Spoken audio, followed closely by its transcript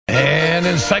And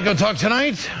in Psycho Talk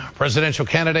tonight, presidential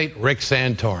candidate Rick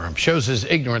Santorum shows his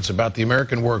ignorance about the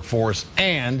American workforce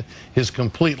and his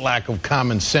complete lack of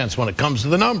common sense when it comes to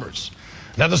the numbers.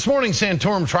 Now, this morning,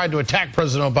 Santorum tried to attack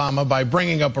President Obama by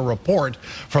bringing up a report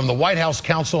from the White House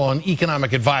Council on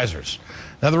Economic Advisors.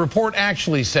 Now, the report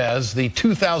actually says the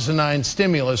 2009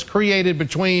 stimulus created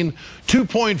between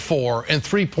 2.4 and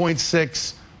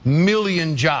 3.6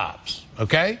 million jobs,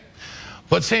 okay?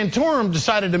 But Santorum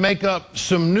decided to make up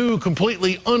some new,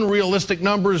 completely unrealistic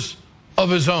numbers of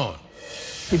his own.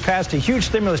 He passed a huge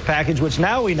stimulus package, which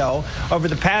now we know over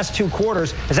the past 2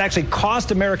 quarters has actually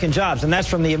cost American jobs, and that's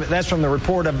from the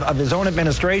report of his own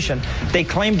administration. They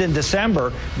claimed in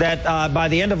December that by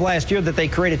the end of last year that they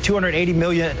created 80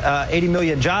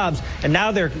 million jobs, and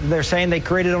now they're saying they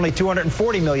created only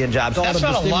 240 million jobs. That's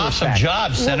not a loss of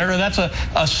jobs, Senator. That's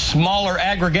a smaller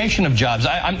aggregation of jobs.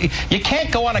 You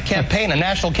can't go on a campaign, a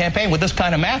national campaign, with this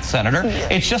kind of math, Senator.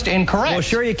 It's just incorrect. Well,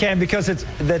 sure you can, because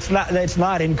that's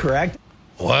not incorrect.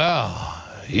 Well,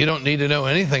 you don't need to know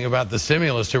anything about the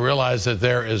stimulus to realize that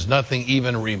there is nothing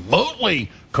even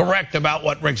remotely correct about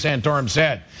what Rick Santorum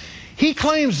said. He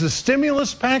claims the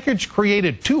stimulus package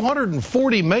created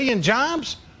 240 million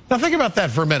jobs. Now think about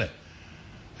that for a minute.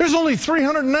 There's only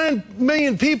 309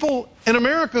 million people in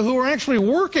America who are actually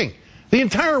working. The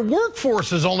entire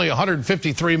workforce is only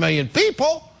 153 million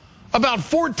people. About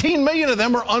 14 million of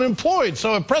them are unemployed.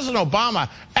 So if President Obama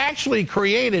actually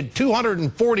created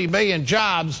 240 million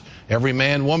jobs, every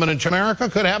man, woman in America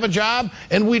could have a job,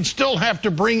 and we'd still have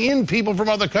to bring in people from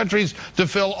other countries to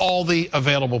fill all the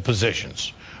available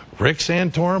positions. Rick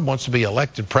Santorum wants to be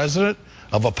elected president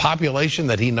of a population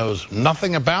that he knows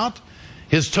nothing about.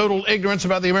 His total ignorance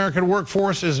about the American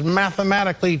workforce is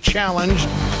mathematically challenged.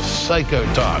 Psycho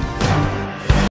Talk.